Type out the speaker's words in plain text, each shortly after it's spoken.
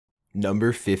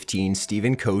Number 15.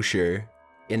 Stephen Kocher.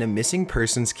 In a missing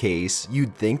persons case,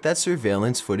 you'd think that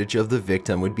surveillance footage of the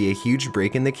victim would be a huge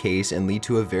break in the case and lead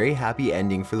to a very happy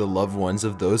ending for the loved ones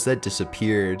of those that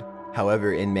disappeared.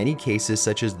 However, in many cases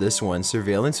such as this one,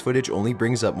 surveillance footage only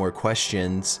brings up more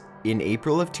questions. In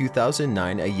April of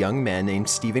 2009, a young man named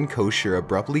Stephen Kocher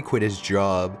abruptly quit his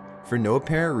job for no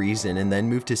apparent reason and then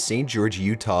moved to St. George,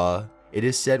 Utah. It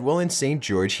is said while in St.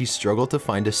 George, he struggled to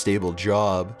find a stable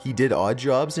job. He did odd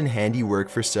jobs and handiwork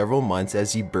for several months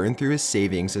as he burned through his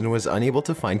savings and was unable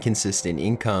to find consistent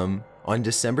income. On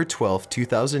December 12,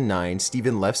 2009,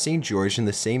 Stephen left St. George in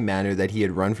the same manner that he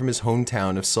had run from his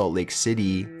hometown of Salt Lake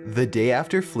City. The day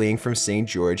after fleeing from St.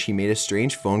 George, he made a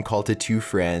strange phone call to two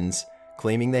friends,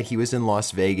 claiming that he was in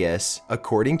Las Vegas.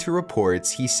 According to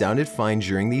reports, he sounded fine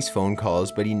during these phone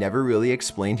calls, but he never really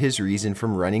explained his reason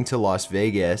from running to Las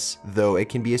Vegas, though it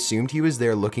can be assumed he was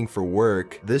there looking for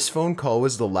work. This phone call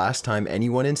was the last time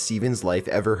anyone in Stephen's life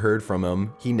ever heard from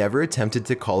him. He never attempted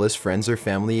to call his friends or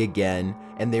family again,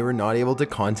 and they were not able to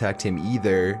contact him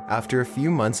either. After a few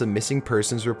months, a missing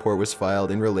persons report was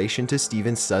filed in relation to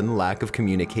Stephen's sudden lack of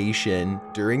communication.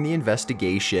 During the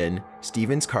investigation,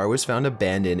 Stephen's car was found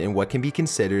abandoned in what can be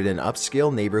considered an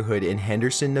upscale neighborhood in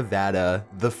Henderson, Nevada.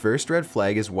 The first red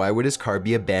flag is, why would his car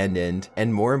be abandoned?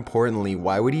 And more importantly,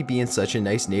 why would he be in such a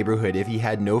nice neighborhood if he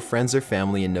had no friends or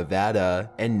family in Nevada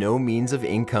and no means of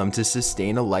income to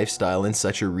sustain a lifestyle in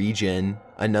such a region?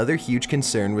 Another huge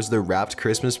concern was the wrapped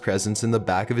Christmas presents in the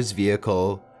back of his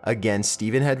vehicle. Again,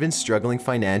 Stephen had been struggling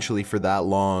financially for that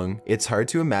long. It's hard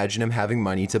to imagine him having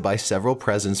money to buy several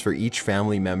presents for each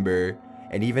family member,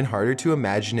 and even harder to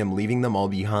imagine him leaving them all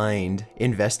behind.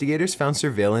 Investigators found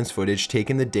surveillance footage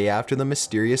taken the day after the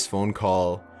mysterious phone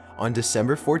call. On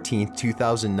December 14,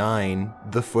 2009,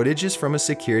 the footage is from a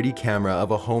security camera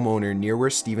of a homeowner near where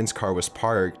Stephen's car was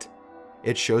parked.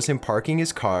 It shows him parking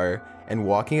his car and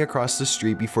walking across the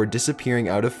street before disappearing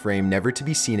out of frame, never to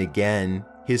be seen again.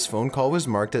 His phone call was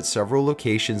marked at several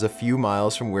locations a few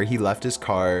miles from where he left his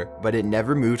car, but it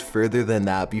never moved further than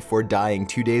that before dying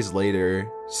 2 days later.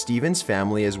 Stephen's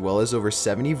family, as well as over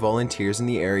 70 volunteers in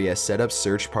the area, set up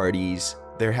search parties.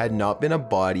 There had not been a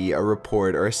body, a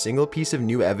report, or a single piece of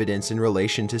new evidence in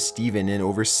relation to Stephen in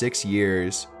over 6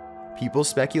 years. People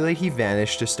speculate he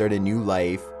vanished to start a new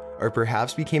life, or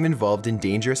perhaps became involved in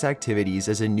dangerous activities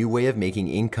as a new way of making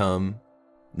income.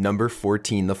 Number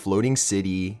 14. The Floating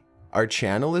City. Our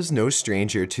channel is no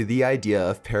stranger to the idea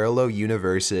of parallel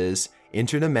universes,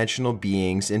 interdimensional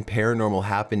beings, and paranormal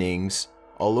happenings.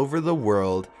 All over the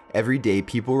world, every day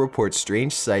people report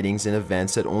strange sightings and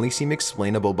events that only seem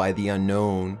explainable by the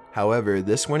unknown. However,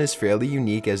 this one is fairly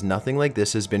unique as nothing like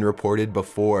this has been reported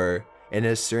before, and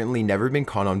has certainly never been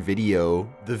caught on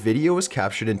video. The video was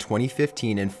captured in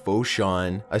 2015 in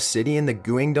Foshan, a city in the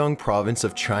Guangdong province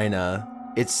of China.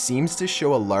 It seems to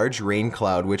show a large rain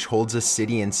cloud which holds a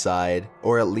city inside,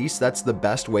 or at least that's the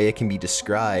best way it can be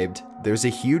described. There's a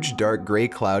huge dark gray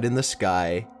cloud in the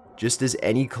sky, just as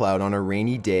any cloud on a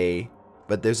rainy day,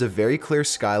 but there's a very clear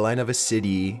skyline of a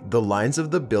city. The lines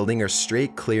of the building are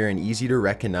straight, clear, and easy to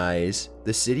recognize.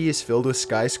 The city is filled with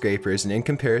skyscrapers, and in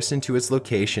comparison to its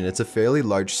location, it's a fairly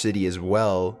large city as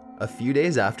well. A few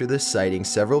days after this sighting,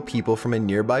 several people from a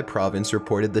nearby province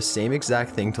reported the same exact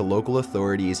thing to local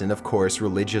authorities and, of course,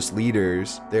 religious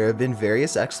leaders. There have been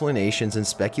various explanations and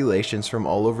speculations from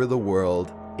all over the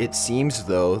world. It seems,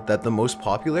 though, that the most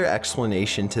popular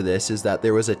explanation to this is that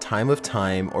there was a time of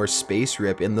time or space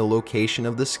rip in the location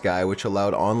of the sky which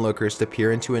allowed onlookers to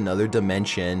peer into another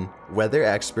dimension. Weather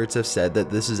experts have said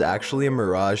that this is actually a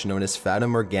mirage known as Fata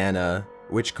Morgana,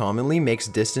 which commonly makes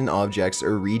distant objects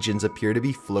or regions appear to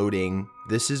be floating.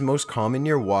 This is most common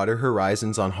near water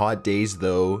horizons on hot days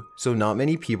though, so not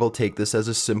many people take this as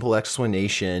a simple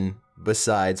explanation.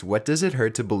 Besides, what does it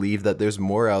hurt to believe that there's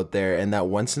more out there and that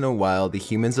once in a while the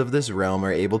humans of this realm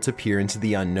are able to peer into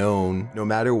the unknown? No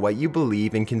matter what you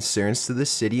believe in concerns to the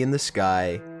city in the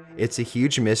sky, it's a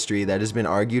huge mystery that has been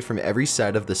argued from every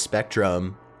side of the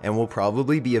spectrum, and will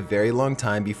probably be a very long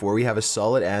time before we have a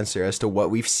solid answer as to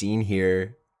what we've seen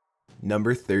here.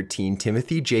 Number 13.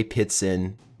 Timothy J.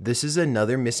 Pitzen. This is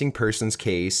another missing persons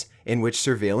case in which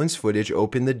surveillance footage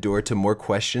opened the door to more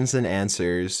questions than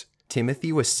answers.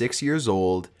 Timothy was 6 years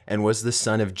old and was the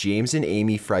son of James and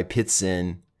Amy Fry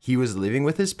Pitzen. He was living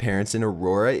with his parents in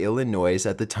Aurora, Illinois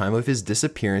at the time of his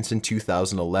disappearance in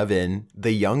 2011.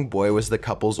 The young boy was the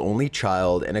couple's only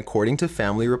child, and according to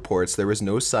family reports, there was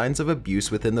no signs of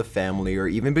abuse within the family or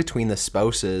even between the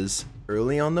spouses.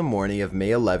 Early on the morning of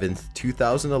May 11th,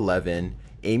 2011,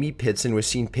 Amy Pitzen was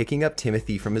seen picking up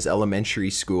Timothy from his elementary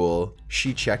school.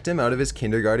 She checked him out of his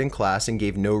kindergarten class and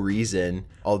gave no reason,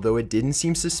 although it didn't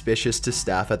seem suspicious to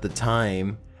staff at the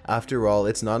time. After all,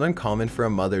 it's not uncommon for a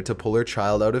mother to pull her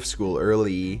child out of school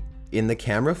early. In the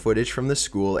camera footage from the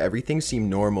school, everything seemed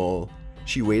normal.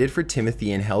 She waited for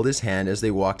Timothy and held his hand as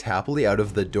they walked happily out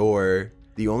of the door.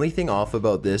 The only thing off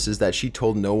about this is that she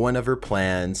told no one of her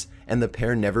plans, and the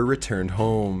pair never returned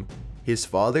home. His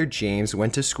father, James,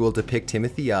 went to school to pick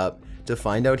Timothy up to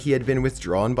find out he had been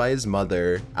withdrawn by his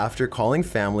mother. After calling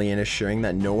family and assuring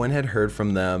that no one had heard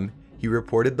from them, he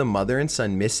reported the mother and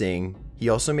son missing. He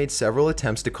also made several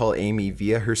attempts to call Amy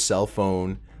via her cell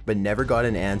phone, but never got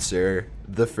an answer.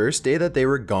 The first day that they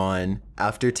were gone,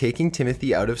 after taking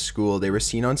Timothy out of school, they were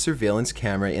seen on surveillance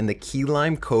camera in the Key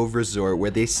Lime Cove resort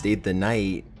where they stayed the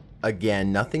night.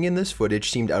 Again, nothing in this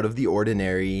footage seemed out of the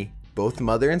ordinary. Both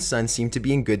mother and son seemed to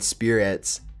be in good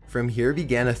spirits. From here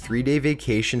began a 3-day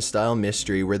vacation style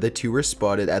mystery where the two were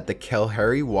spotted at the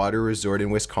Kalahari Water Resort in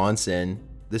Wisconsin.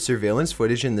 The surveillance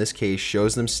footage in this case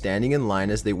shows them standing in line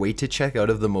as they wait to check out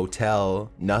of the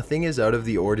motel. Nothing is out of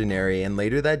the ordinary, and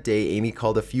later that day Amy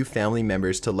called a few family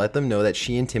members to let them know that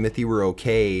she and Timothy were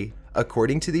okay.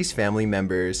 According to these family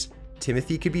members,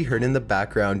 Timothy could be heard in the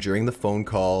background during the phone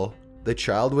call. The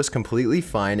child was completely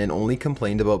fine and only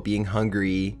complained about being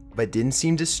hungry, but didn't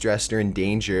seem distressed or in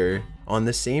danger. On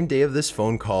the same day of this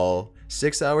phone call,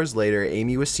 6 hours later,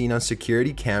 Amy was seen on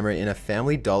security camera in a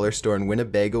Family Dollar store in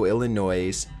Winnebago,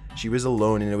 Illinois. She was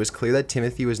alone and it was clear that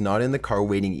Timothy was not in the car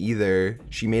waiting either.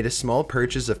 She made a small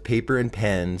purchase of paper and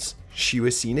pens. She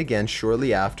was seen again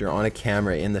shortly after on a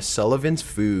camera in the Sullivan's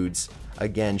Foods.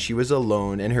 Again, she was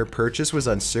alone and her purchase was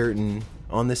uncertain.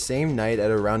 On the same night at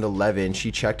around 11,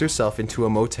 she checked herself into a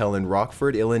motel in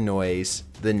Rockford, Illinois.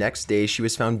 The next day, she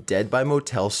was found dead by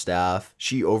motel staff.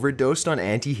 She overdosed on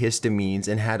antihistamines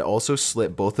and had also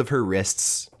slit both of her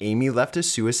wrists. Amy left a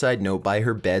suicide note by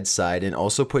her bedside and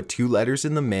also put 2 letters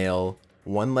in the mail.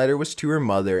 One letter was to her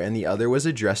mother and the other was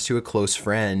addressed to a close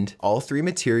friend. All 3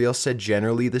 materials said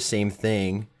generally the same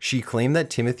thing. She claimed that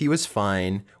Timothy was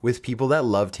fine, with people that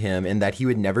loved him, and that he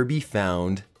would never be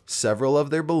found. Several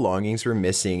of their belongings were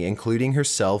missing, including her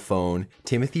cell phone,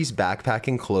 Timothy's backpack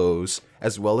and clothes,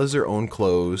 as well as her own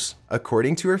clothes.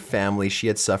 According to her family, she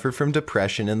had suffered from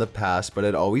depression in the past but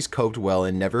had always coped well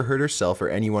and never hurt herself or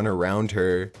anyone around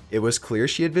her. It was clear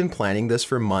she had been planning this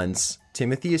for months.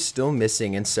 Timothy is still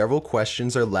missing and several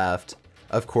questions are left.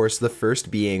 Of course, the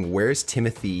first being, where is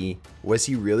Timothy? Was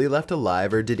he really left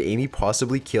alive or did Amy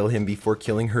possibly kill him before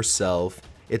killing herself?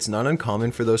 It's not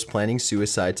uncommon for those planning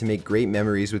suicide to make great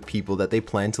memories with people that they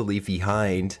plan to leave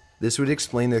behind. This would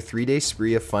explain their 3-day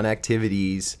spree of fun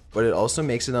activities, but it also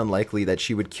makes it unlikely that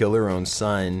she would kill her own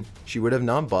son. She would have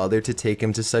not bothered to take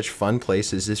him to such fun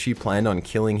places if she planned on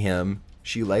killing him.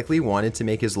 She likely wanted to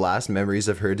make his last memories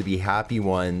of her to be happy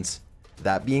ones.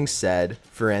 That being said,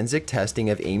 forensic testing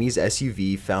of Amy's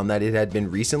SUV found that it had been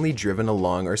recently driven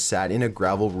along or sat in a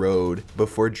gravel road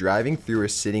before driving through or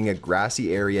sitting a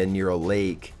grassy area near a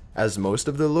lake. As most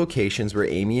of the locations where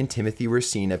Amy and Timothy were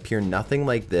seen appear nothing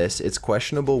like this, it's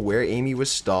questionable where Amy was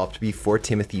stopped before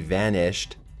Timothy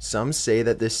vanished. Some say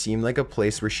that this seemed like a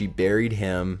place where she buried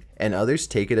him, and others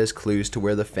take it as clues to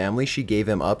where the family she gave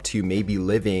him up to may be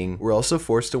living. We're also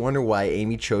forced to wonder why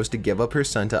Amy chose to give up her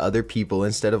son to other people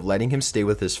instead of letting him stay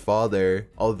with his father.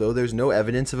 Although there's no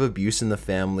evidence of abuse in the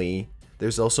family,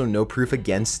 there's also no proof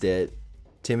against it.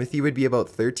 Timothy would be about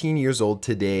 13 years old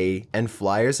today, and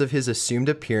flyers of his assumed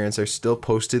appearance are still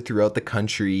posted throughout the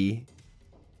country.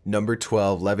 Number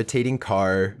 12, Levitating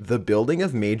Car. The building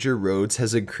of major roads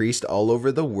has increased all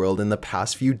over the world in the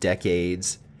past few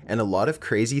decades, and a lot of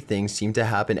crazy things seem to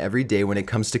happen every day when it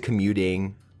comes to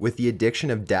commuting. With the addition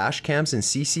of dash cams and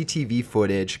CCTV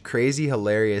footage, crazy,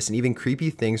 hilarious, and even creepy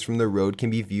things from the road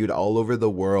can be viewed all over the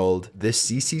world.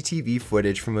 This CCTV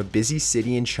footage from a busy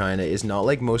city in China is not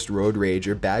like most road rage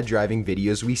or bad driving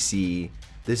videos we see.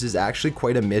 This is actually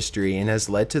quite a mystery and has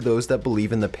led to those that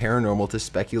believe in the paranormal to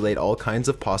speculate all kinds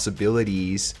of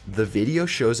possibilities. The video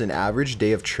shows an average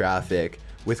day of traffic,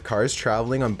 with cars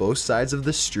traveling on both sides of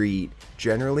the street,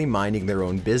 generally minding their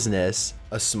own business.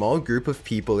 A small group of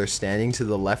people are standing to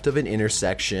the left of an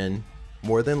intersection,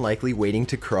 more than likely waiting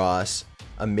to cross.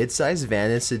 A mid-sized van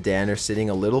and sedan are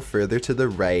sitting a little further to the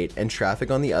right, and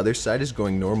traffic on the other side is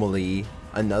going normally.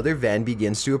 Another van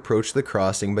begins to approach the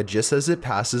crossing, but just as it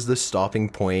passes the stopping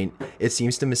point, it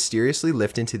seems to mysteriously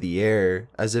lift into the air,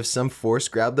 as if some force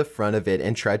grabbed the front of it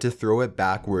and tried to throw it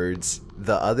backwards.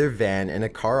 The other van and a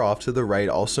car off to the right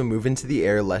also move into the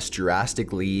air less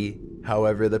drastically.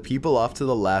 However, the people off to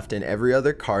the left and every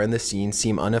other car in the scene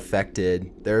seem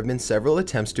unaffected. There have been several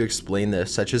attempts to explain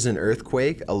this, such as an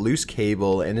earthquake, a loose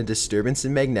cable, and a disturbance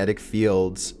in magnetic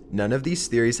fields. None of these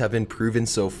theories have been proven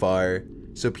so far,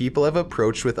 so people have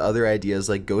approached with other ideas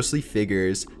like ghostly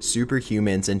figures,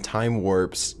 superhumans, and time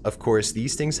warps. Of course,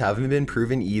 these things haven't been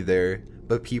proven either,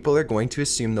 but people are going to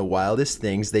assume the wildest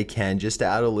things they can just to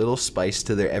add a little spice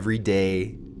to their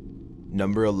everyday.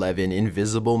 Number 11,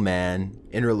 Invisible Man.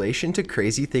 In relation to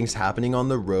crazy things happening on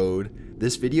the road,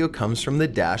 this video comes from the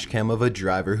dashcam of a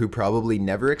driver who probably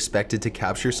never expected to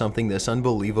capture something this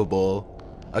unbelievable.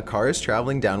 A car is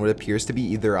traveling down what appears to be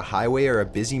either a highway or a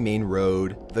busy main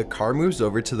road. The car moves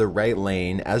over to the right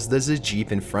lane, as does a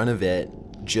Jeep in front of it.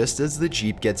 Just as the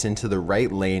Jeep gets into the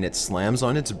right lane, it slams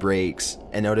on its brakes,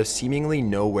 and out of seemingly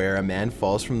nowhere, a man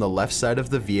falls from the left side of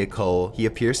the vehicle. He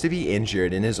appears to be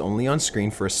injured and is only on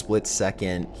screen for a split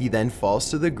second. He then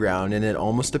falls to the ground, and it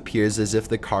almost appears as if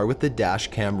the car with the dash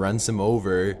cam runs him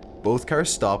over. Both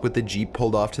cars stop with the Jeep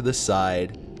pulled off to the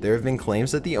side. There have been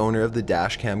claims that the owner of the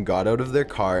dashcam got out of their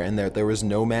car and that there was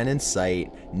no man in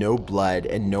sight, no blood,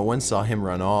 and no one saw him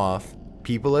run off.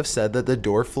 People have said that the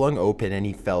door flung open and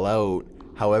he fell out.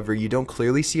 However, you don't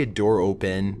clearly see a door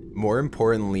open. More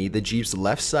importantly, the Jeep's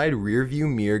left side rear view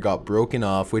mirror got broken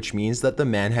off, which means that the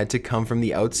man had to come from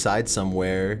the outside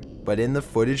somewhere. But in the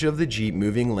footage of the Jeep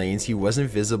moving lanes, he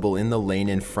wasn't visible in the lane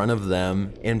in front of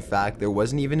them. In fact, there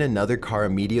wasn't even another car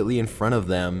immediately in front of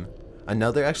them.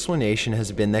 Another explanation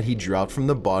has been that he dropped from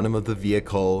the bottom of the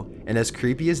vehicle, and as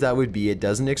creepy as that would be, it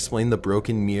doesn't explain the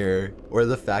broken mirror, or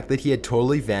the fact that he had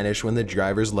totally vanished when the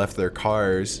drivers left their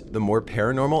cars. The more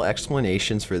paranormal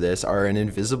explanations for this are an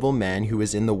invisible man who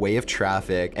was in the way of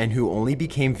traffic, and who only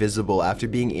became visible after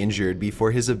being injured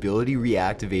before his ability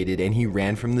reactivated and he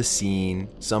ran from the scene.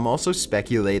 Some also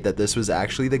speculate that this was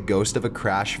actually the ghost of a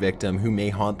crash victim who may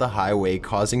haunt the highway,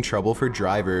 causing trouble for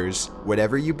drivers.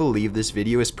 Whatever you believe, this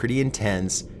video is pretty intense.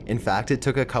 In fact, it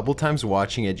took a couple times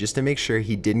watching it just to make sure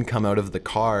he didn't come out of the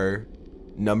car.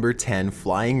 Number 10,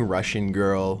 Flying Russian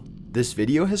Girl. This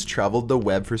video has traveled the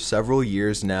web for several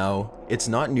years now. It's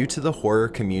not new to the horror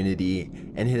community,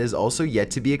 and it has also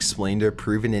yet to be explained or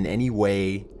proven in any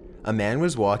way. A man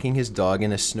was walking his dog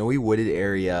in a snowy wooded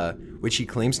area, which he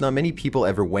claims not many people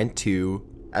ever went to.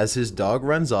 As his dog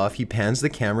runs off, he pans the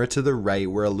camera to the right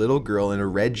where a little girl in a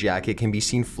red jacket can be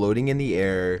seen floating in the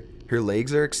air. Her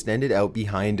legs are extended out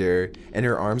behind her, and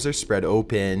her arms are spread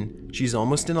open. She's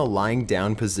almost in a lying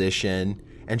down position,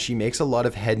 and she makes a lot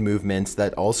of head movements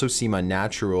that also seem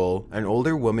unnatural. An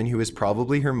older woman who is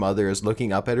probably her mother is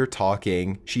looking up at her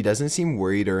talking. She doesn't seem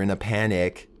worried or in a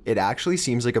panic. It actually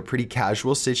seems like a pretty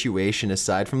casual situation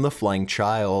aside from the flying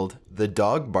child. The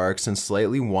dog barks and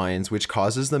slightly whines, which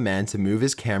causes the man to move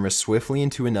his camera swiftly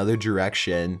into another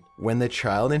direction. When the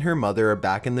child and her mother are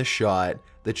back in the shot,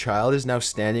 the child is now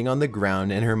standing on the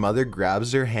ground and her mother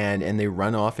grabs her hand and they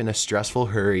run off in a stressful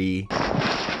hurry.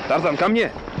 Tarzan, ко мне!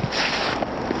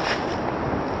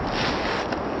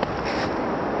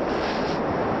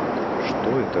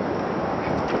 Что это?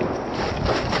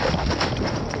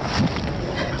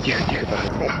 Тихо, тихо,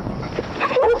 Таrzan.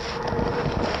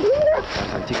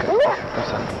 Tarzan, тихо,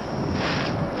 Tarzan.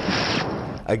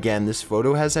 Again, this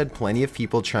photo has had plenty of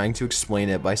people trying to explain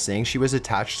it by saying she was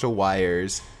attached to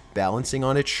wires, balancing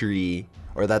on a tree,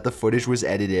 or that the footage was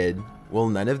edited. Well,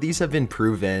 none of these have been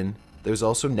proven. There's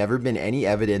also never been any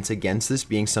evidence against this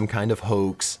being some kind of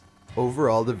hoax.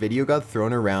 Overall, the video got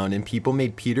thrown around and people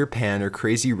made Peter Pan or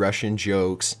crazy Russian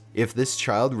jokes. If this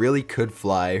child really could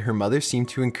fly, her mother seemed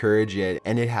to encourage it,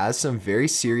 and it has some very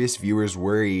serious viewers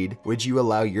worried. Would you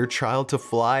allow your child to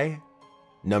fly?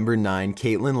 Number 9,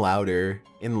 Kayelyn Louder.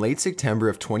 In late September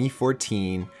of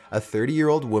 2014, a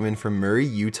 30-year-old woman from Murray,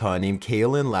 Utah named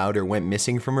Kayelyn Louder went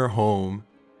missing from her home.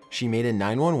 She made a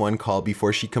 911 call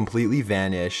before she completely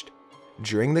vanished.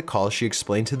 During the call, she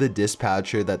explained to the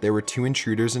dispatcher that there were 2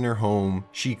 intruders in her home.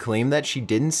 She claimed that she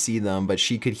didn't see them, but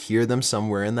she could hear them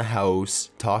somewhere in the house,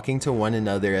 talking to one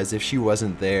another as if she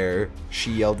wasn't there.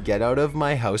 She yelled, "Get out of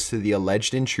my house," to the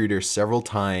alleged intruder several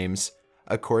times.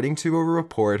 According to a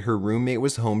report, her roommate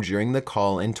was home during the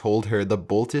call and told her the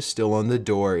bolt is still on the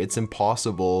door, it's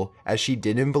impossible, as she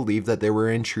didn't believe that there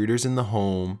were intruders in the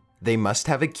home. They must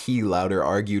have a key, Louder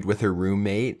argued with her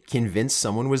roommate, convinced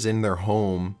someone was in their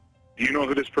home. Do you know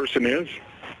who this person is?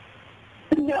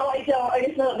 No, I don't. I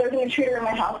just know that there's an intruder in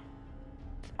my house.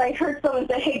 I heard someone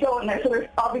say, "Hey, go in there," so there's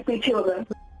obviously 2 of them.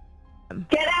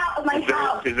 Get out of my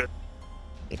house!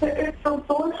 The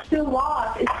door's still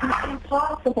locked. It's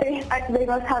impossible. They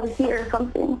must have a key or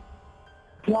something.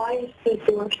 Why is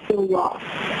the door still locked?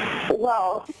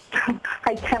 Well,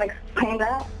 I can't explain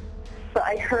that, but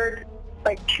I heard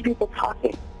like 2 people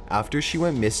talking. After she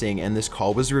went missing and this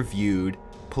call was reviewed,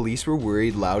 police were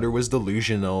worried Louder was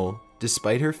delusional.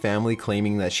 Despite her family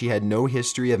claiming that she had no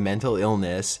history of mental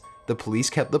illness, the police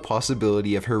kept the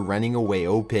possibility of her running away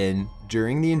open.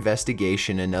 During the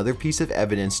investigation, another piece of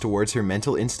evidence towards her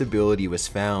mental instability was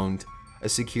found. A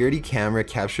security camera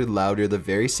captured Louder the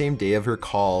very same day of her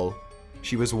call.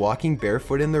 She was walking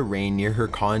barefoot in the rain near her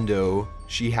condo.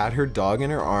 She had her dog in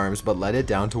her arms but let it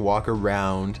down to walk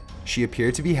around. She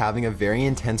appeared to be having a very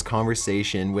intense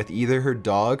conversation with either her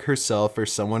dog, herself, or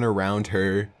someone around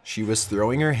her. She was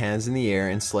throwing her hands in the air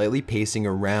and slightly pacing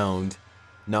around.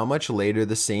 Not much later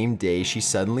the same day, she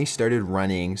suddenly started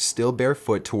running, still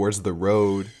barefoot, towards the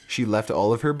road. She left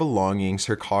all of her belongings,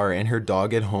 her car, and her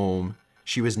dog at home.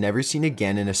 She was never seen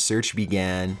again and a search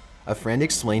began. A friend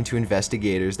explained to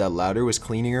investigators that Louder was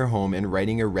cleaning her home and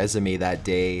writing a resume that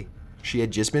day. She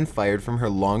had just been fired from her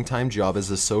longtime job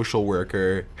as a social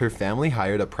worker. Her family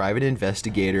hired a private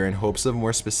investigator in hopes of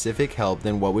more specific help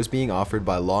than what was being offered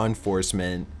by law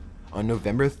enforcement. On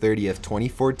November 30th,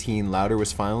 2014, Louder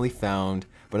was finally found,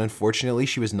 but unfortunately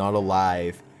she was not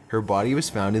alive. Her body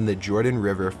was found in the Jordan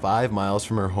River 5 miles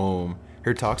from her home.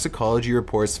 Her toxicology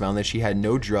reports found that she had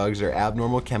no drugs or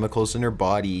abnormal chemicals in her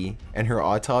body, and her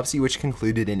autopsy, which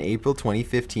concluded in April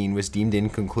 2015, was deemed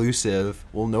inconclusive.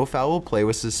 While no foul play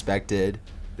was suspected,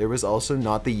 there was also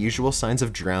not the usual signs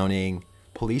of drowning.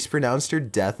 Police pronounced her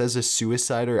death as a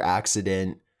suicide or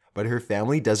accident, but her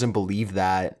family doesn't believe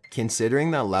that.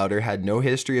 Considering that Louder had no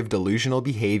history of delusional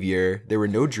behavior, there were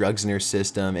no drugs in her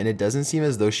system, and it doesn't seem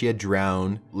as though she had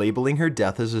drowned. Labeling her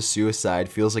death as a suicide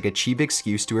feels like a cheap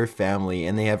excuse to her family,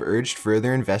 and they have urged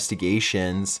further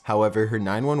investigations. However, her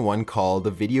 911 call, the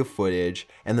video footage,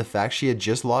 and the fact she had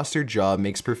just lost her job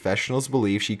makes professionals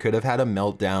believe she could have had a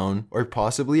meltdown, or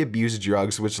possibly abused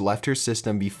drugs which left her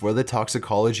system before the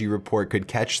toxicology report could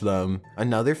catch them.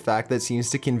 Another fact that seems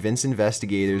to convince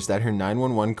investigators that her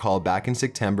 911 call back in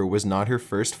September was not her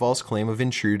first false claim of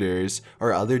intruders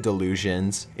or other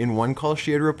delusions. In one call,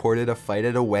 she had reported a fight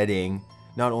at a wedding.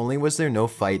 Not only was there no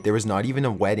fight, there was not even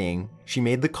a wedding. She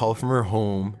made the call from her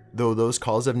home. Though those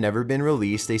calls have never been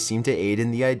released, they seem to aid in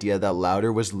the idea that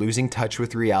Louder was losing touch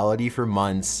with reality for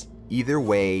months. Either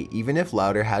way, even if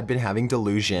Louder had been having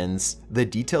delusions, the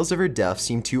details of her death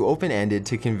seem too open-ended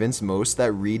to convince most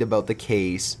that read about the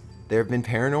case. There have been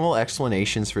paranormal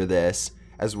explanations for this,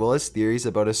 as well as theories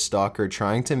about a stalker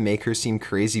trying to make her seem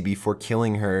crazy before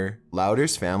killing her.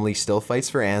 Louder's family still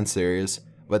fights for answers,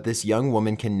 but this young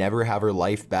woman can never have her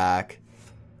life back.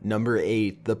 Number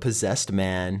 8. The Possessed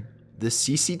Man. The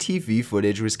CCTV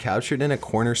footage was captured in a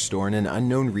corner store in an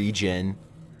unknown region.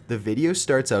 The video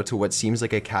starts out to what seems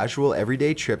like a casual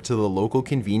everyday trip to the local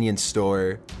convenience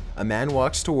store. A man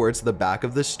walks towards the back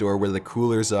of the store where the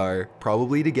coolers are,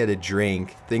 probably to get a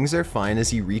drink. Things are fine as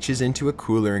he reaches into a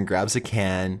cooler and grabs a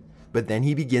can, but then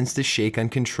he begins to shake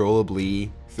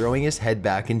uncontrollably, throwing his head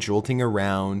back and jolting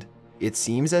around. It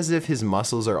seems as if his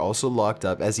muscles are also locked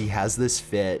up as he has this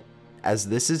fit. As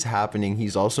this is happening,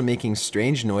 he's also making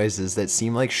strange noises that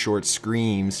seem like short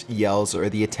screams, yells, or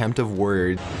the attempt of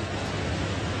words.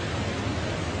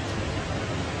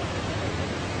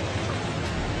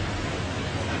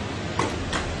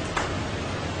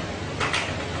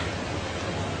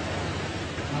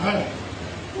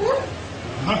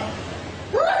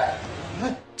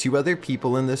 Two other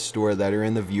people in the store that are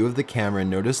in the view of the camera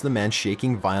notice the man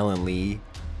shaking violently.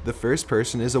 The first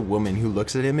person is a woman who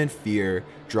looks at him in fear,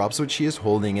 drops what she is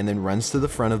holding, and then runs to the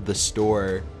front of the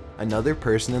store. Another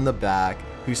person in the back,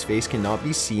 whose face cannot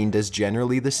be seen, does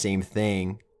generally the same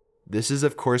thing. This is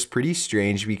of course pretty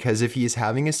strange because if he is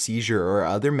having a seizure or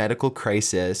other medical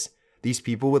crisis, these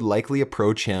people would likely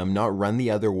approach him, not run the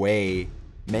other way.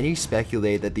 Many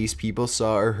speculate that these people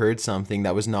saw or heard something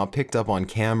that was not picked up on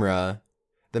camera.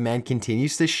 The man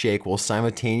continues to shake while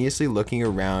simultaneously looking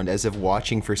around as if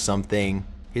watching for something.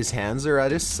 His hands are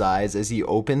at his sides as he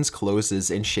opens, closes,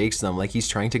 and shakes them like he's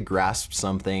trying to grasp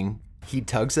something. He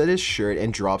tugs at his shirt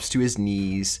and drops to his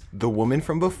knees. The woman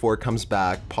from before comes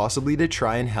back, possibly to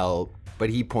try and help, but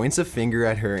he points a finger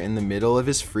at her in the middle of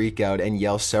his freakout and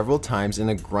yells several times in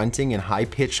a grunting and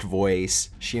high-pitched voice.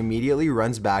 She immediately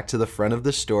runs back to the front of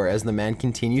the store as the man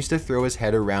continues to throw his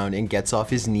head around and gets off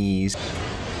his knees.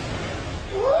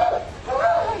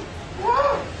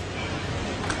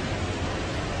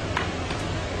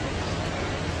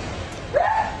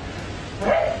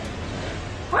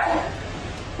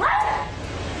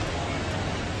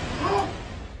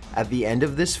 At the end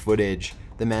of this footage,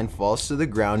 the man falls to the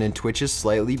ground and twitches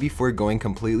slightly before going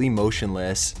completely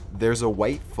motionless. There's a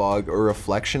white fog or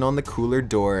reflection on the cooler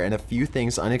door, and a few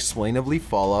things unexplainably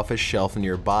fall off a shelf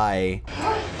nearby.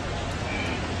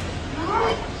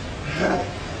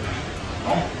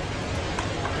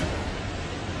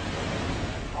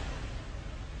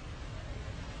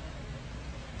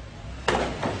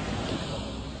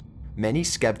 Many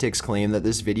skeptics claim that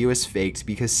this video is faked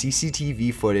because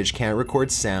CCTV footage can't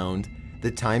record sound,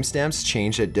 the timestamps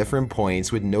changed at different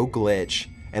points with no glitch,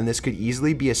 and this could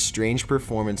easily be a strange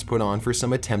performance put on for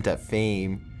some attempt at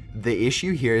fame. The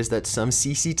issue here is that some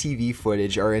CCTV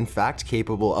footage are in fact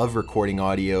capable of recording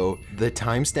audio. The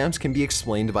timestamps can be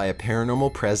explained by a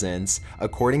paranormal presence,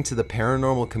 according to the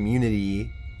paranormal community,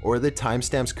 or the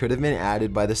timestamps could have been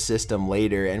added by the system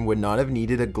later and would not have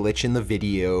needed a glitch in the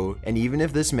video. And even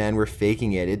if this man were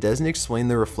faking it, it doesn't explain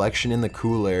the reflection in the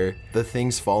cooler, the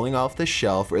things falling off the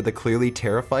shelf, or the clearly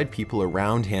terrified people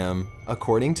around him.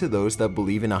 According to those that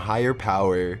believe in a higher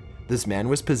power, this man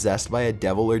was possessed by a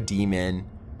devil or demon,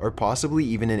 or possibly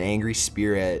even an angry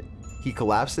spirit. He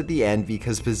collapsed at the end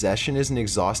because possession is an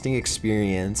exhausting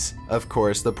experience. Of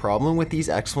course, the problem with these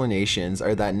explanations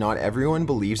are that not everyone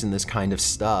believes in this kind of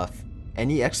stuff.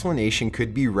 Any explanation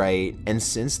could be right, and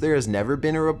since there has never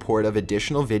been a report of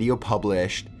additional video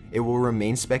published, it will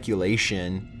remain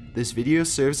speculation. This video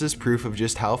serves as proof of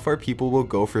just how far people will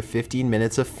go for 15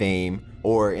 minutes of fame,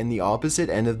 or in the opposite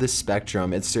end of the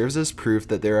spectrum, it serves as proof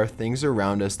that there are things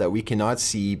around us that we cannot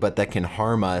see but that can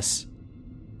harm us.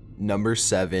 Number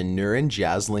 7. Nurin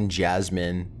Jazlin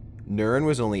Jazimin. Nurin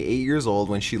was only 8 years old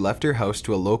when she left her house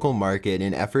to a local market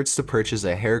in efforts to purchase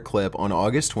a hair clip on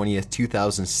August 20th,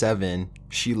 2007.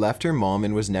 She left her mom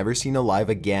and was never seen alive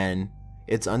again.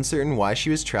 It's uncertain why she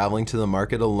was traveling to the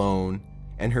market alone,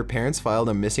 and her parents filed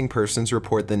a missing persons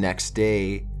report the next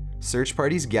day. Search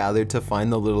parties gathered to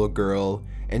find the little girl,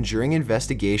 and during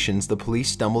investigations, the police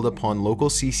stumbled upon local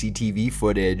CCTV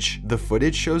footage. The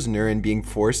footage shows Nurin being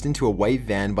forced into a white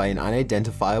van by an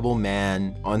unidentifiable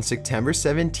man. On September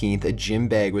 17th, a gym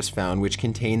bag was found which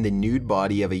contained the nude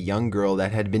body of a young girl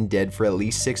that had been dead for at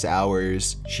least 6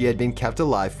 hours. She had been kept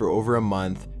alive for over a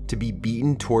month, to be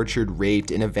beaten, tortured,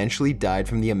 raped, and eventually died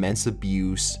from the immense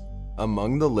abuse.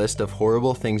 Among the list of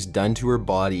horrible things done to her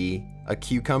body, a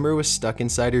cucumber was stuck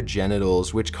inside her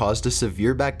genitals, which caused a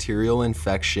severe bacterial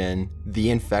infection. The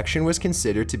infection was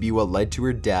considered to be what led to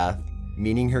her death,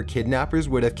 meaning her kidnappers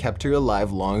would have kept her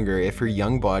alive longer if her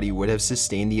young body would have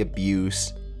sustained the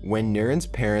abuse. When Nurin's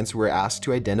parents were asked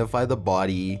to identify the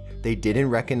body, they didn't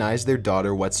recognize their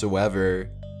daughter whatsoever,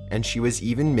 and she was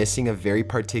even missing a very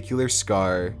particular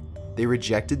scar. They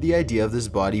rejected the idea of this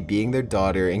body being their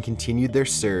daughter and continued their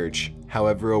search.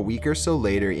 However, a week or so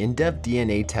later, in-depth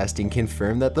DNA testing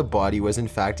confirmed that the body was in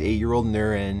fact 8-year-old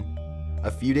Nurin.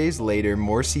 A few days later,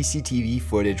 more CCTV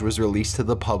footage was released to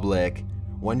the public.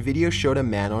 One video showed a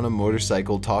man on a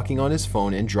motorcycle talking on his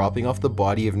phone and dropping off the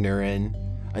body of Nurin.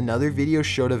 Another video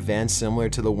showed a van similar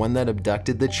to the one that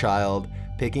abducted the child,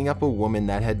 picking up a woman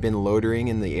that had been loitering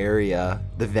in the area.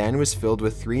 The van was filled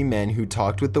with 3 men who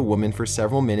talked with the woman for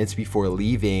several minutes before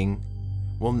leaving.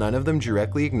 While none of them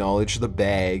directly acknowledged the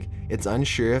bag, it's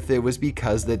unsure if it was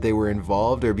because that they were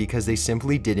involved or because they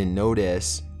simply didn't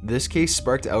notice. This case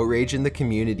sparked outrage in the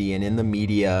community and in the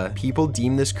media. People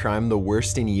deemed this crime the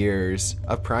worst in years.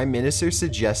 A prime minister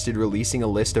suggested releasing a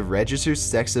list of registered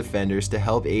sex offenders to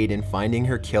help aid in finding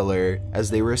her killer, as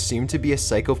they were assumed to be a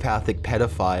psychopathic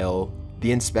pedophile.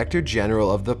 The Inspector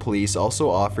General of the police also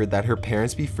offered that her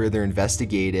parents be further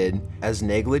investigated, as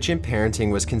negligent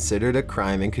parenting was considered a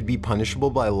crime and could be punishable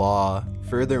by law.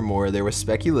 Furthermore, there was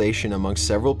speculation amongst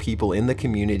several people in the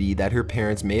community that her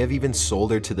parents may have even sold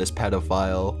her to this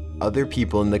pedophile. Other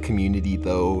people in the community,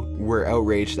 though, were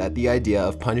outraged at the idea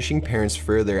of punishing parents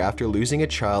further after losing a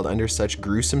child under such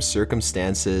gruesome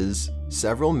circumstances.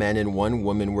 Several men and 1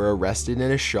 woman were arrested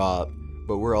in a shop,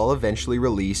 but were all eventually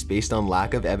released based on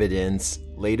lack of evidence.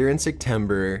 Later in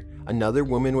September, another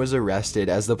woman was arrested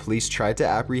as the police tried to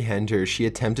apprehend her. She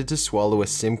attempted to swallow a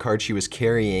SIM card she was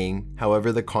carrying.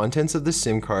 However, the contents of the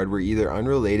SIM card were either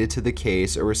unrelated to the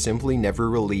case or were simply never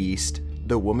released.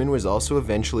 The woman was also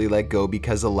eventually let go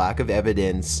because of lack of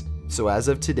evidence. So as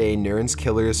of today, Nurin's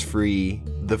killer is free.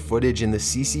 The footage in the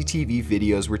CCTV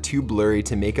videos were too blurry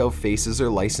to make out faces or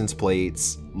license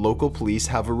plates. Local police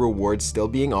have a reward still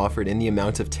being offered in the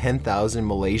amount of 10,000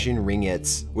 Malaysian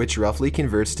ringgits, which roughly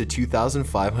converts to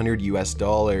 $2,500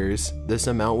 US. This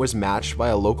amount was matched by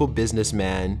a local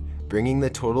businessman, bringing the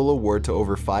total award to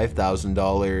over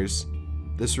 $5,000.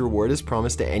 This reward is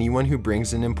promised to anyone who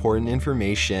brings in important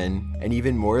information, and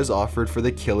even more is offered for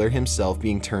the killer himself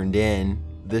being turned in.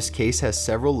 This case has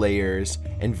several layers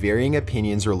and varying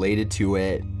opinions related to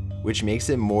it, which makes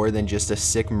it more than just a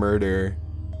sick murder.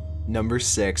 Number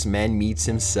 6. Man meets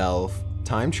himself.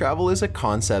 Time travel is a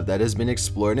concept that has been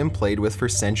explored and played with for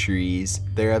centuries.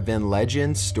 There have been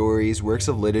legends, stories, works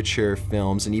of literature,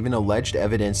 films, and even alleged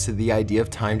evidence to the idea of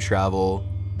time travel.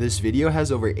 This video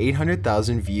has over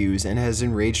 800,000 views and has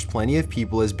enraged plenty of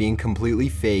people as being completely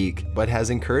fake, but has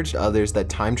encouraged others that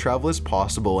time travel is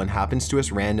possible and happens to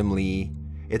us randomly.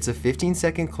 It's a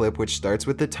 15-second clip which starts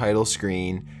with the title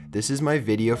screen. This is my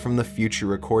video from the future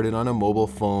recorded on a mobile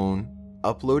phone.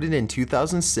 Uploaded in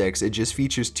 2006, it just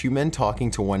features two men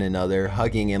talking to one another,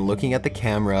 hugging and looking at the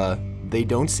camera. They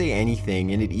don't say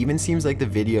anything, and it even seems like the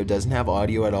video doesn't have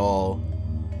audio at all.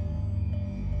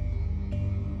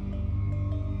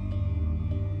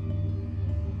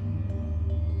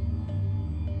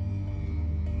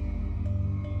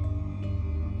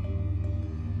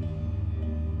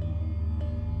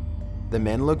 The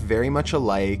men look very much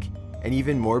alike, and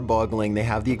even more boggling, they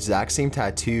have the exact same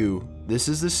tattoo. This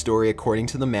is the story according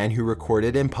to the man who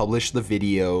recorded and published the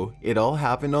video. It all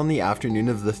happened on the afternoon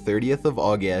of the 30th of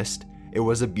August. It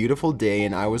was a beautiful day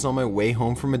and I was on my way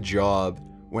home from a job.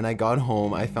 When I got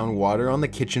home, I found water on the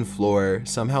kitchen floor.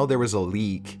 Somehow there was a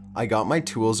leak. I got my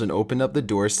tools and opened up the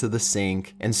doors to the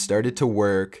sink and started to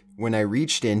work. When I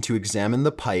reached in to examine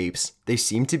the pipes, they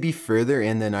seemed to be further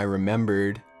in than I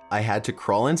remembered. I had to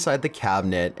crawl inside the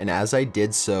cabinet, and as I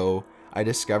did so, I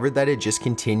discovered that it just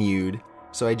continued.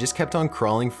 So I just kept on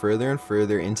crawling further and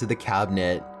further into the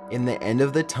cabinet. In the end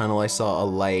of the tunnel I saw a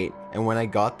light, and when I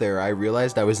got there I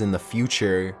realized I was in the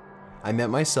future. I met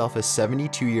myself as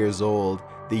 72 years old.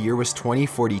 The year was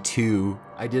 2042.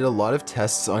 I did a lot of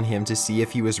tests on him to see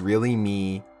if he was really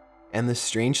me. And the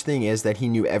strange thing is that he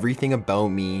knew everything about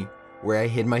me. Where I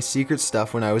hid my secret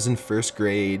stuff when I was in first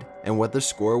grade, and what the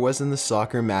score was in the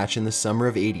soccer match in the summer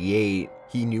of '88.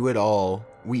 He knew it all.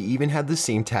 We even had the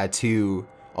same tattoo,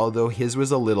 although his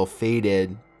was a little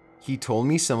faded. He told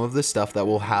me some of the stuff that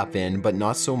will happen, but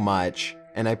not so much,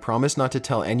 and I promised not to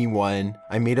tell anyone.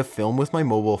 I made a film with my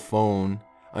mobile phone.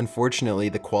 Unfortunately,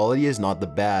 the quality is not the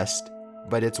best,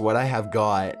 but it's what I have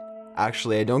got.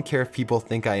 Actually, I don't care if people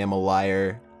think I am a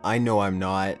liar. I know I'm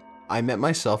not. I met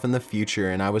myself in the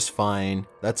future and I was fine.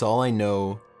 That's all I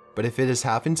know. But if it has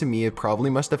happened to me, it probably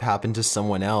must have happened to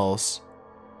someone else.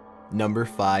 Number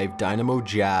 5. Dynamo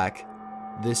Jack.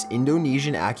 This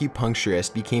Indonesian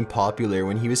acupuncturist became popular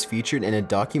when he was featured in a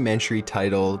documentary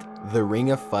titled The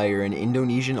Ring of Fire: An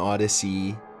Indonesian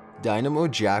Odyssey. Dynamo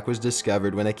Jack was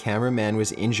discovered when a cameraman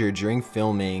was injured during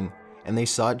filming, and they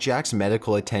sought Jack's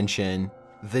medical attention.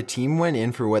 The team went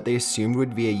in for what they assumed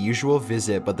would be a usual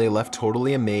visit, but they left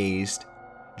totally amazed.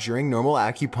 During normal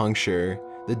acupuncture,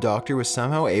 the doctor was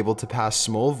somehow able to pass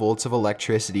small volts of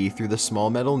electricity through the small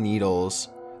metal needles.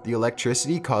 The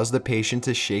electricity caused the patient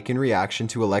to shake in reaction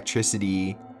to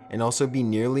electricity, and also be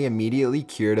nearly immediately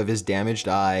cured of his damaged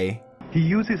eye. He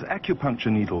uses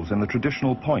acupuncture needles and the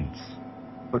traditional points,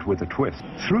 but with a twist.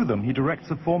 Through them he directs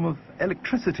a form of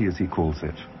electricity, as he calls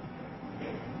it.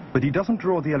 But he doesn't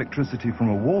draw the electricity from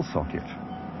a wall socket.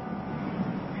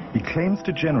 He claims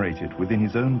to generate it within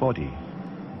his own body.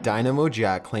 Dynamo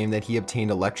Jack claimed that he obtained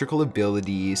electrical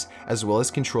abilities as well as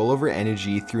control over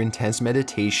energy through intense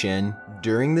meditation.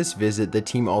 During this visit, the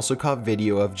team also caught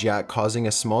video of Jack causing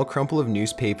a small crumple of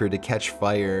newspaper to catch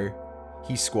fire.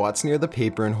 He squats near the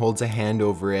paper and holds a hand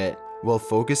over it, while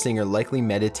focusing or likely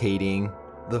meditating.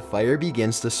 The fire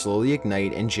begins to slowly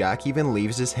ignite and Jack even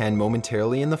leaves his hand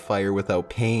momentarily in the fire without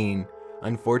pain.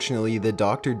 Unfortunately, the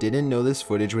doctor didn't know this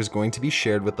footage was going to be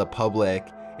shared with the public,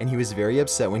 and he was very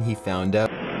upset when he found out.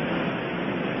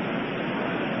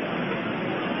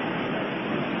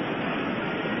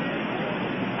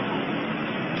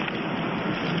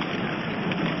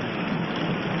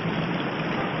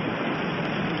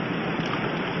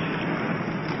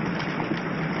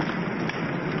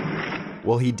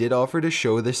 While he did offer to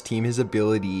show this team his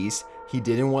abilities, he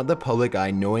didn't want the public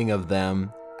eye knowing of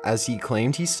them, as he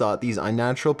claimed he sought these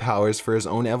unnatural powers for his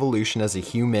own evolution as a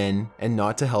human, and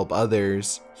not to help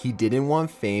others. He didn't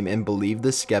want fame and believed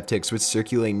the skeptics would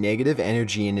circulate negative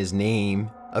energy in his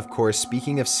name. Of course,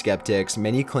 speaking of skeptics,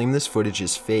 many claim this footage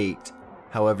is faked.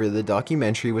 However, the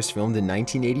documentary was filmed in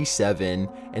 1987,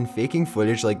 and faking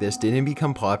footage like this didn't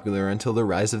become popular until the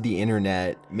rise of the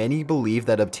internet. Many believe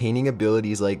that obtaining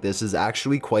abilities like this is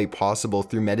actually quite possible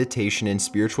through meditation and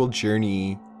spiritual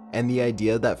journey. And the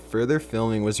idea that further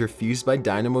filming was refused by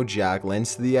Dynamo Jack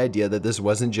lends to the idea that this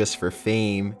wasn't just for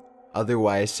fame.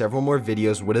 Otherwise, several more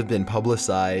videos would have been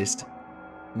publicized.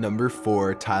 Number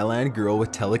 4. Thailand Girl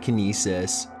with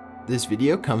Telekinesis. This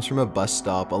video comes from a bus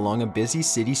stop along a busy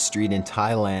city street in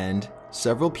Thailand.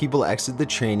 Several people exit the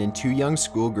train and two young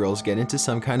schoolgirls get into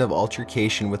some kind of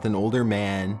altercation with an older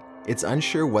man. It's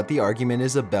unsure what the argument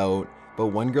is about, but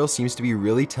one girl seems to be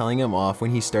really telling him off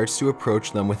when he starts to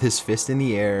approach them with his fist in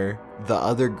the air. The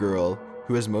other girl,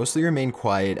 who has mostly remained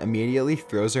quiet, immediately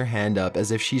throws her hand up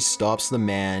as if she stops the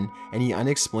man, and he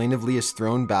unexplainably is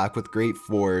thrown back with great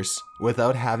force,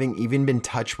 without having even been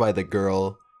touched by the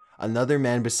girl. Another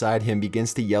man beside him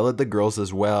begins to yell at the girls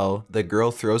as well. The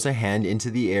girl throws a hand into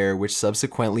the air, which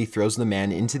subsequently throws the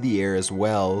man into the air as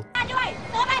well.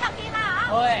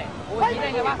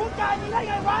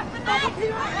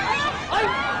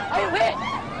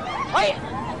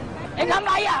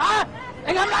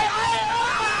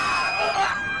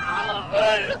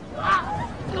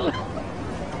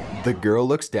 The girl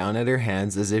looks down at her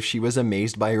hands as if she was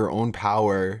amazed by her own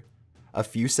power. A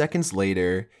few seconds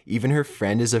later, even her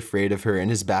friend is afraid of her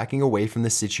and is backing away from the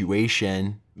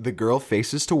situation. The girl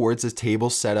faces towards a table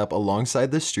set up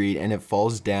alongside the street and it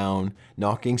falls down,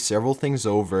 knocking several things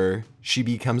over. She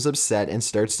becomes upset and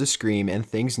starts to scream, and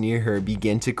things near her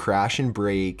begin to crash and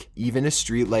break. Even a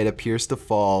street light appears to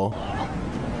fall.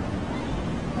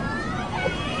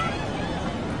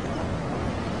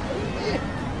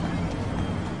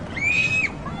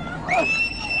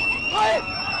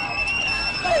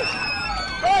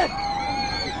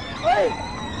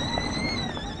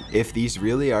 If these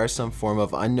really are some form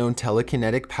of unknown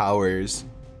telekinetic powers,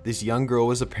 this young girl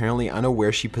was apparently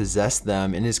unaware she possessed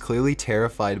them and is clearly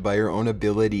terrified by her own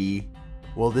ability.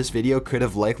 While this video could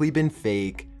have likely been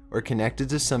fake or connected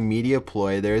to some media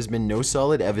ploy, there has been no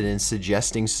solid evidence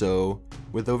suggesting so.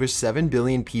 With over 7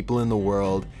 billion people in the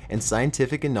world and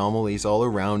scientific anomalies all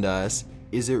around us,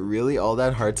 is it really all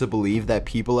that hard to believe that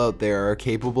people out there are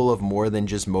capable of more than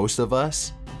just most of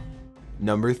us?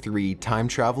 Number 3, time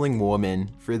traveling woman.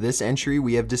 For this entry,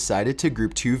 we have decided to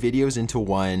group 2 videos into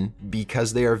one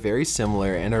because they are very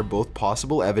similar and are both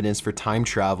possible evidence for time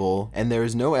travel, and there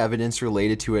is no evidence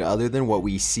related to it other than what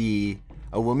we see.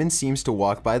 A woman seems to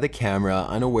walk by the camera,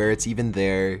 unaware it's even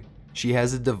there. She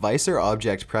has a device or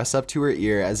object pressed up to her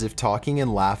ear as if talking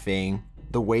and laughing.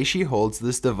 The way she holds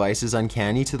this device is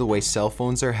uncanny to the way cell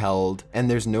phones are held, and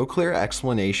there's no clear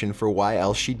explanation for why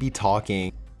else she'd be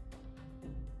talking.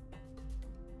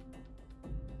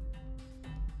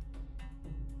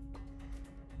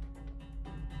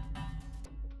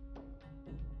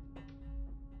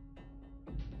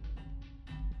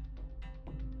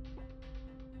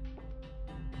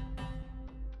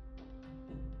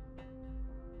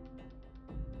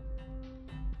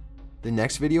 The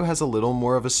next video has a little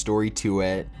more of a story to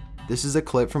it. This is a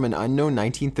clip from an unknown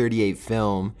 1938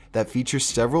 film that features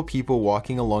several people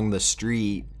walking along the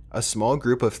street. A small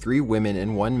group of 3 women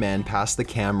and 1 man pass the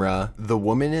camera. The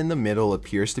woman in the middle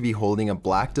appears to be holding a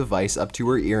black device up to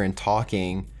her ear and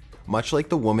talking, much like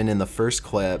the woman in the first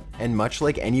clip, and much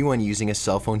like anyone using a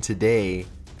cell phone today.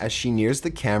 As she nears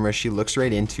the camera, she looks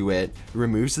right into it,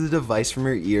 removes the device from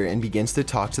her ear, and begins to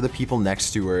talk to the people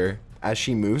next to her. As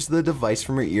she moves the device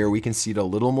from her ear, we can see it a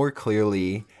little more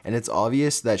clearly, and it's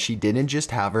obvious that she didn't just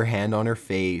have her hand on her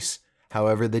face.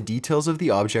 However, the details of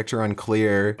the object are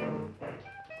unclear.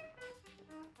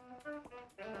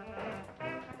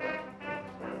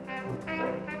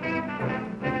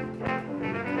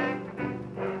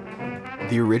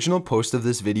 The original post of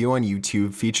this video on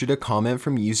YouTube featured a comment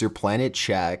from user Planet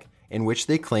Check, in which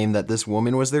they claimed that this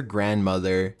woman was their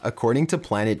grandmother. According to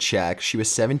Planet Check, she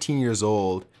was 17 years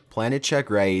old. Planet Check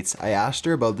writes, "I asked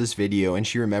her about this video and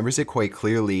she remembers it quite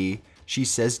clearly. She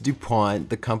says DuPont,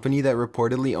 the company that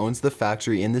reportedly owns the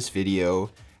factory in this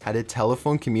video, had a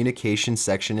telephone communication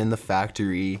section in the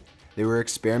factory. They were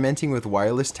experimenting with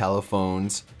wireless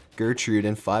telephones. Gertrude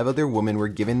and 5 other women were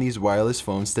given these wireless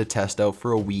phones to test out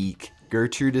for a week.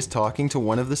 Gertrude is talking to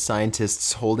one of the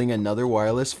scientists holding another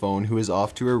wireless phone who is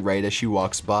off to her right as she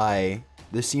walks by.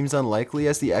 This seems unlikely,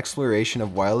 as the exploration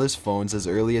of wireless phones as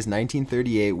early as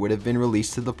 1938 would have been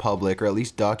released to the public, or at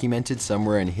least documented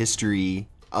somewhere in history.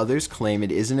 Others claim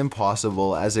it isn't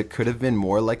impossible, as it could have been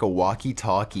more like a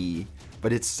walkie-talkie,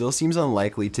 but it still seems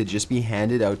unlikely to just be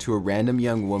handed out to a random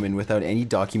young woman without any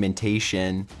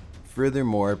documentation.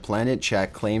 Furthermore, Planet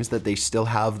Check claims that they still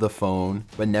have the phone,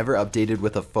 but never updated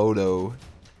with a photo.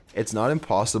 It's not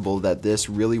impossible that this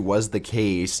really was the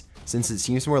case, since it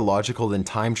seems more logical than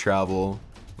time travel,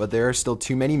 but there are still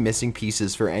too many missing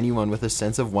pieces for anyone with a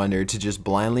sense of wonder to just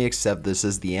blindly accept this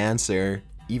as the answer.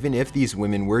 Even if these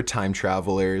women were time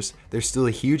travelers, there's still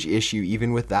a huge issue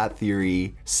even with that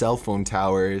theory: cell phone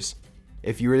towers.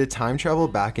 If you were to time travel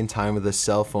back in time with a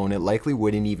cell phone, it likely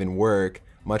wouldn't even work,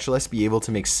 much less be able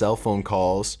to make cell phone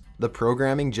calls. The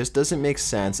programming just doesn't make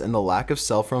sense, and the lack of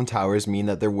cell phone towers mean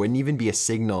that there wouldn't even be a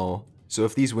signal. So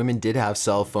if these women did have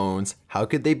cell phones, how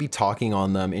could they be talking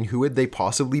on them, and who would they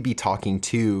possibly be talking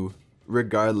to?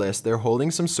 Regardless, they're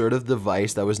holding some sort of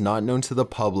device that was not known to the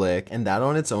public, and that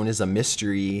on its own is a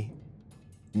mystery.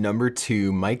 Number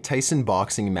 2, Mike Tyson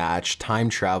boxing match, time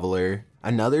traveler.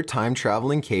 Another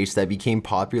time-traveling case that became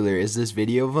popular is this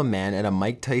video of a man at a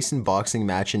Mike Tyson boxing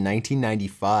match in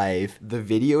 1995. The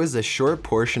video is a short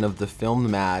portion of the filmed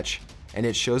match, and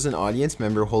it shows an audience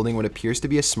member holding what appears to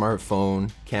be a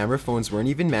smartphone. Camera phones weren't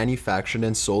even manufactured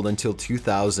and sold until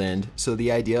 2000, so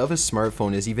the idea of a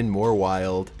smartphone is even more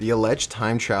wild. The alleged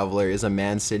time traveler is a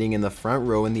man sitting in the front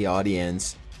row in the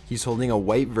audience. He's holding a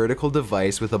white vertical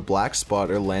device with a black spot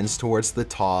or lens towards the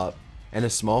top, and a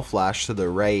small flash to the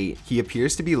right. He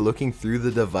appears to be looking through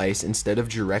the device instead of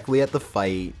directly at the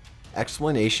fight.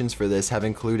 Explanations for this have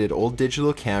included old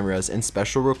digital cameras and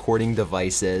special recording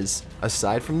devices.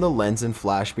 Aside from the lens and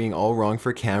flash being all wrong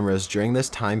for cameras during this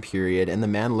time period and the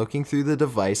man looking through the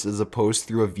device as opposed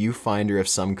through a viewfinder of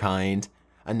some kind,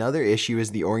 another issue is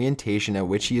the orientation at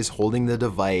which he is holding the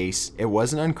device. It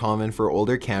wasn't uncommon for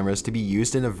older cameras to be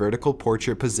used in a vertical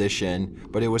portrait position,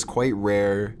 but it was quite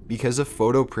rare. Because of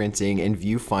photo printing and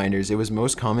viewfinders, it was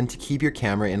most common to keep your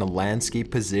camera in a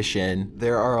landscape position.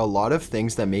 There are a lot of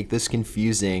things that make this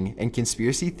confusing, and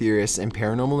conspiracy theorists and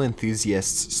paranormal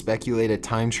enthusiasts speculate a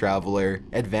time traveler,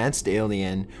 advanced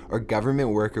alien, or government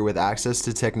worker with access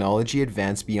to technology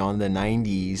advanced beyond the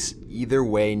 90s. Either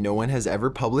way, no one has ever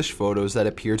published photos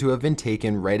that appear to have been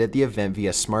taken right at the event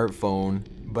via smartphone,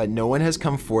 but no one has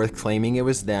come forth claiming it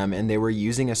was them and they were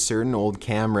using a certain old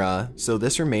camera, so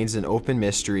this remains an open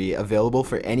mystery available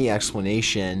for any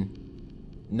explanation.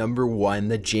 Number 1,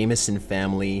 the Jamison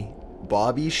family.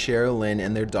 Bobby, Sherilyn,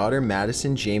 and their daughter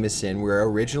Madison Jamison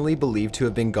were originally believed to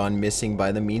have been gone missing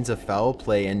by the means of foul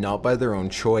play and not by their own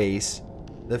choice.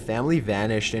 The family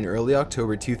vanished in early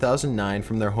October 2009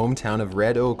 from their hometown of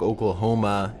Red Oak,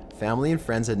 Oklahoma. Family and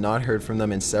friends had not heard from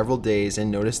them in several days and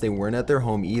noticed they weren't at their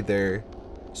home either.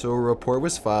 So a report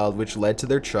was filed which led to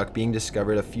their truck being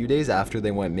discovered a few days after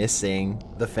they went missing.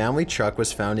 The family truck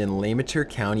was found in Levitating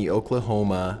County,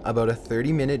 Oklahoma, about a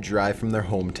 30-minute drive from their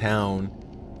hometown.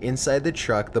 Inside the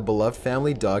truck, the beloved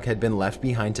family dog had been left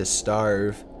behind to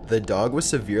starve. The dog was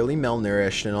severely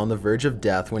malnourished and on the verge of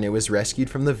death when it was rescued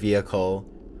from the vehicle.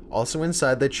 Also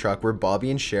inside the truck were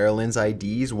Bobby and Sherilyn's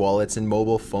IDs, wallets, and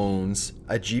mobile phones.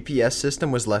 A GPS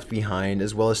system was left behind,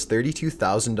 as well as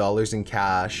 $32,000 in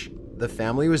cash. The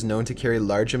family was known to carry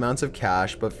large amounts of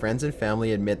cash, but friends and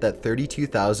family admit that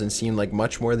 $32,000 seemed like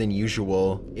much more than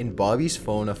usual. In Bobby's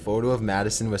phone, a photo of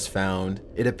Madison was found.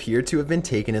 It appeared to have been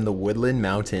taken in the Woodland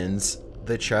Mountains.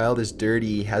 The child is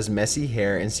dirty, has messy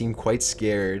hair, and seemed quite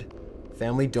scared.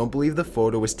 Family don't believe the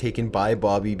photo was taken by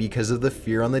Bobby because of the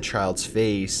fear on the child's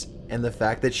face, and the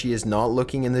fact that she is not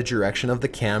looking in the direction of the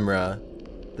camera.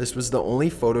 This was the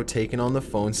only photo taken on the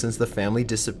phone since the family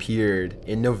disappeared.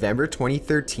 In November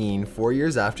 2013, 4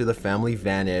 years after the family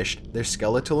vanished, their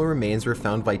skeletal remains were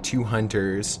found by 2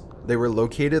 hunters. They were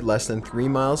located less than 3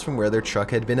 miles from where their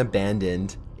truck had been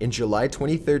abandoned. In July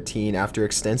 2013, after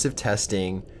extensive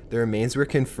testing, the remains were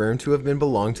confirmed to have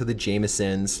belonged to the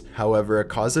Jamisons. However, a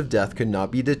cause of death could not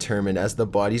be determined as the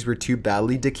bodies were too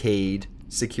badly decayed.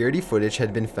 Security footage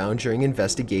had been found during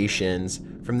investigations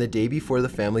from the day before the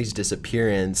family's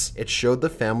disappearance. It showed the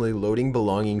family loading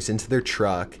belongings into their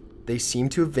truck. They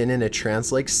seemed to have been in a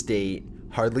trance-like state,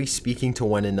 hardly speaking to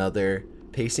one another,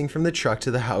 pacing from the truck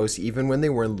to the house even when they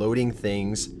weren't loading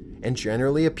things, and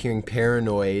generally appearing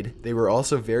paranoid. They were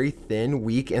also very thin,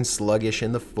 weak, and sluggish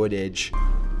in the footage.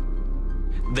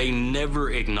 They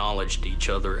never acknowledged each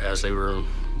other as they were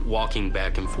walking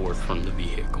back and forth from the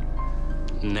vehicle.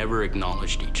 Never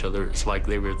acknowledged each other. It's like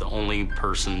they were the only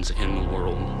persons in the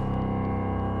world.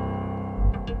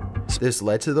 This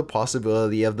led to the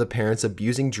possibility of the parents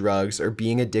abusing drugs or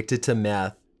being addicted to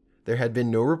meth. There had been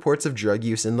no reports of drug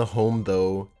use in the home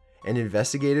though, and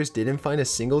investigators didn't find a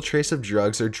single trace of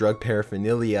drugs or drug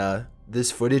paraphernalia.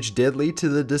 This footage did lead to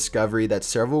the discovery that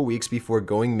several weeks before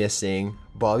going missing,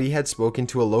 Bobby had spoken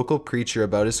to a local preacher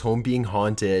about his home being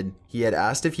haunted. He had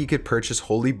asked if he could purchase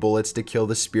holy bullets to kill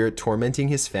the spirit tormenting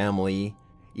his family.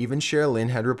 Even Sherilyn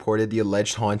had reported the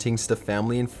alleged hauntings to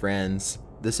family and friends.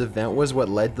 This event was what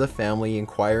led the family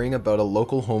inquiring about a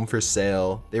local home for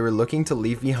sale. They were looking to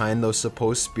leave behind those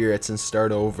supposed spirits and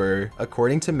start over.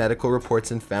 According to medical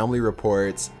reports and family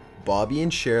reports, Bobby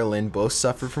and Sherilyn both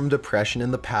suffered from depression in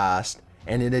the past,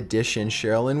 and in addition,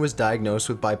 Sherilyn was diagnosed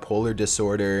with bipolar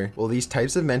disorder. While these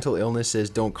types of mental illnesses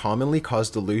don't commonly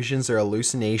cause delusions or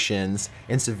hallucinations,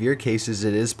 in severe cases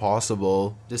it is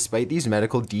possible. Despite these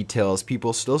medical details,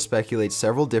 people still speculate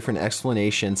several different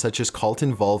explanations such as cult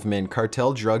involvement,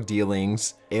 cartel drug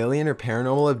dealings, alien or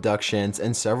paranormal abductions,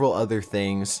 and several other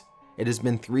things. It has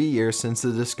been 3 years since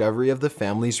the discovery of the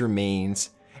family's remains,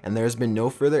 and there has been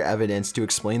no further evidence to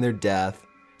explain their death.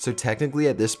 So technically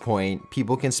at this point,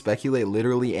 people can speculate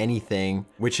literally anything,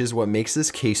 which is what makes this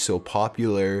case so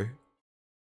popular.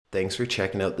 Thanks for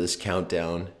checking out this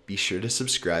countdown. Be sure to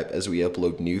subscribe as we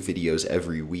upload new videos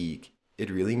every week. It'd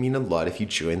really mean a lot if you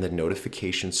join the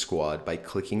notification squad by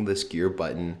clicking this gear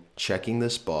button, checking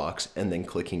this box, and then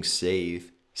clicking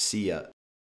save. See ya.